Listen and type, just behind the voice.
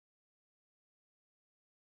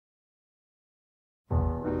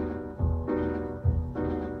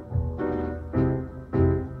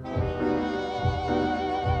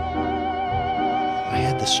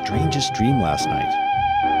the strangest dream last night.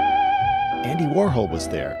 Andy Warhol was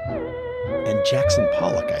there, and Jackson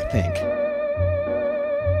Pollock, I think.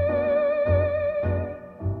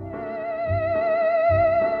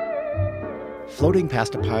 Floating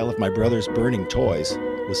past a pile of my brother's burning toys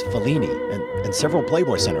was Fellini and several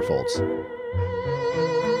Playboy centerfolds.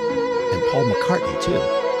 And Paul McCartney, too.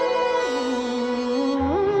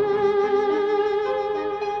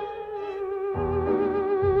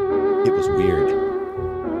 It was weird.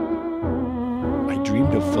 I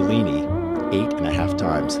dreamed of Fellini 8.5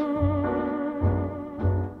 times.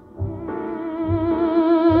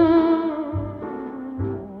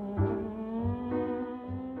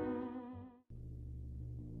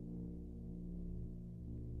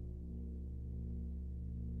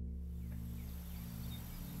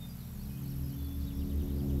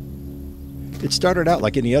 It started out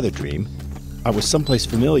like any other dream. I was someplace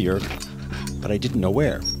familiar, but I didn't know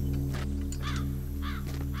where.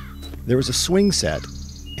 There was a swing set,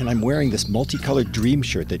 and I'm wearing this multicolored dream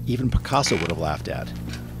shirt that even Picasso would have laughed at.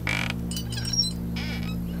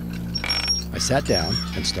 I sat down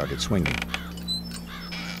and started swinging.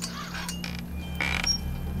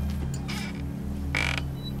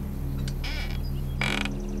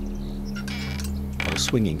 I was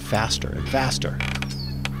swinging faster and faster.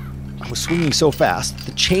 I was swinging so fast,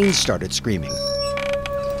 the chains started screaming.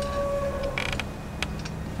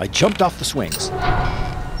 I jumped off the swings.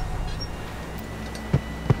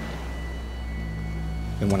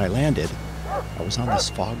 And when I landed, I was on this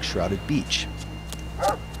fog-shrouded beach.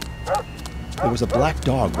 There was a black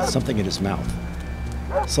dog with something in his mouth.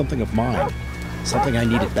 Something of mine. Something I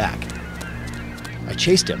needed back. I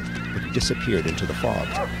chased him, but he disappeared into the fog.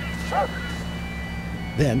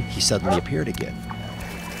 Then he suddenly appeared again.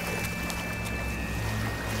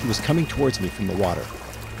 He was coming towards me from the water.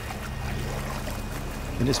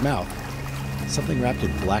 In his mouth, something wrapped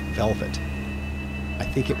in black velvet. I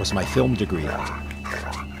think it was my film degree.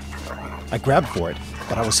 I grabbed for it,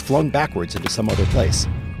 but I was flung backwards into some other place.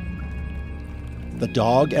 The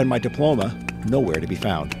dog and my diploma, nowhere to be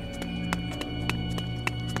found.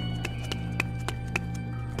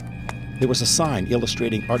 There was a sign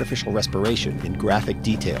illustrating artificial respiration in graphic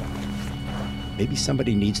detail. Maybe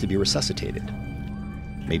somebody needs to be resuscitated.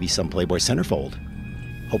 Maybe some Playboy centerfold.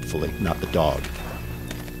 Hopefully not the dog.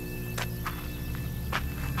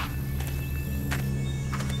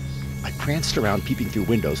 I pranced around peeping through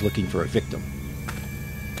windows looking for a victim.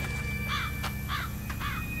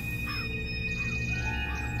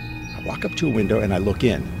 I walk up to a window and I look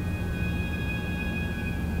in.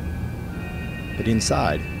 But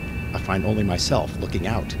inside, I find only myself looking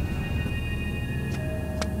out.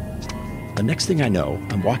 The next thing I know,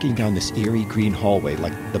 I'm walking down this eerie green hallway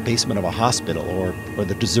like the basement of a hospital or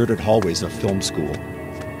the deserted hallways of film school.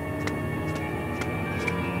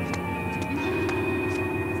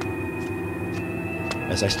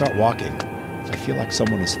 As I start walking, I feel like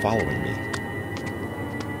someone is following me.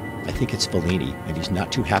 I think it's Fellini, and he's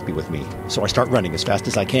not too happy with me, so I start running as fast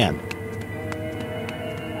as I can.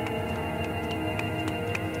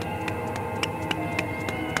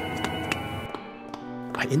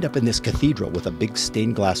 I end up in this cathedral with a big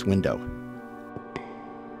stained glass window.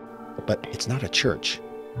 But it's not a church,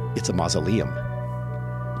 it's a mausoleum.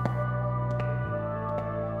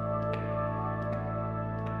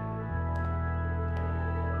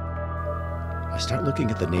 I start looking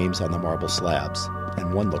at the names on the marble slabs,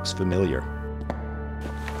 and one looks familiar.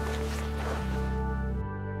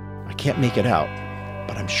 I can't make it out,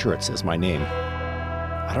 but I'm sure it says my name.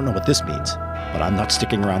 I don't know what this means, but I'm not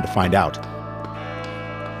sticking around to find out.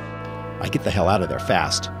 I get the hell out of there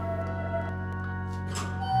fast.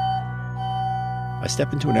 I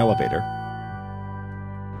step into an elevator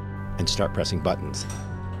and start pressing buttons.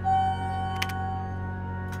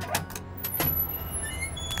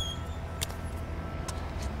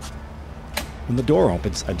 When the door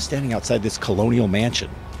opens, I'm standing outside this colonial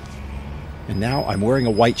mansion. And now I'm wearing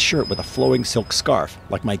a white shirt with a flowing silk scarf,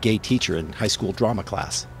 like my gay teacher in high school drama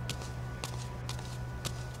class.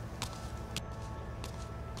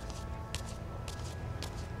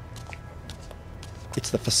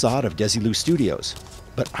 It's the facade of Desilu Studios,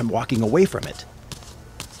 but I'm walking away from it.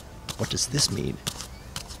 What does this mean?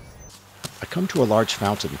 I come to a large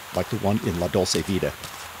fountain like the one in La Dolce Vita,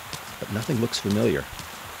 but nothing looks familiar.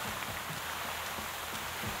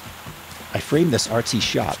 I frame this artsy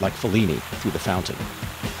shot like Fellini through the fountain,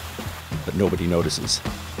 but nobody notices.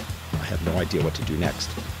 I have no idea what to do next.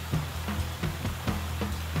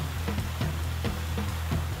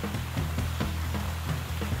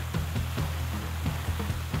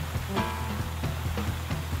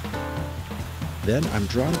 Then I'm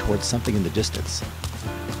drawn towards something in the distance.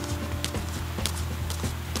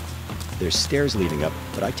 There's stairs leading up,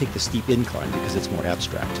 but I take the steep incline because it's more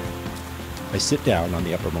abstract. I sit down on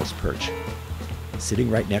the uppermost perch.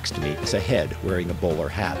 Sitting right next to me is a head wearing a bowler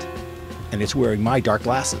hat, and it's wearing my dark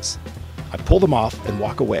glasses. I pull them off and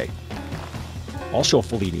walk away. I'll show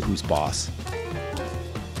Fellini who's boss.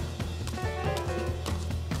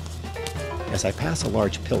 As I pass a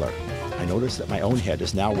large pillar, I notice that my own head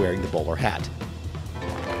is now wearing the bowler hat.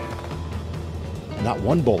 Not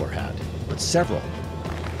one bowler hat, but several.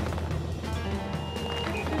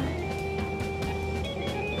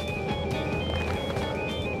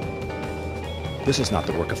 This is not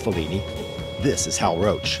the work of Fellini. This is Hal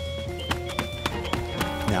Roach.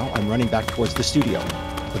 Now I'm running back towards the studio,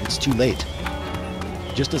 but it's too late.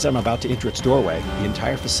 Just as I'm about to enter its doorway, the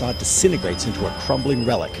entire facade disintegrates into a crumbling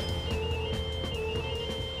relic.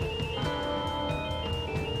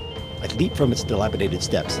 I leap from its dilapidated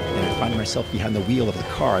steps, and I find myself behind the wheel of the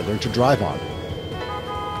car I learned to drive on.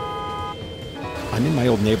 I'm in my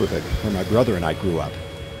old neighborhood, where my brother and I grew up.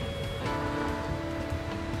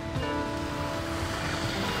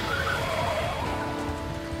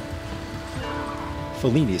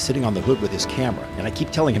 Fellini is sitting on the hood with his camera, and I keep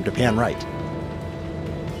telling him to pan right.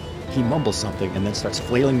 He mumbles something and then starts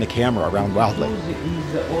flailing the camera around wildly.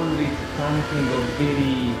 He's always something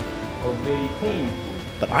of very painful.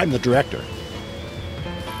 But I'm the director.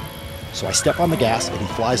 So I step on the gas and he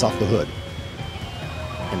flies off the hood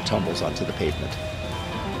and tumbles onto the pavement.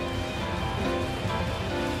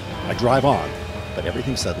 I drive on, but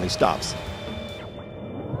everything suddenly stops.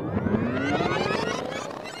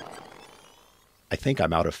 I think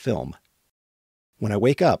I'm out of film. When I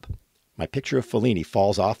wake up, my picture of Fellini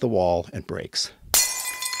falls off the wall and breaks.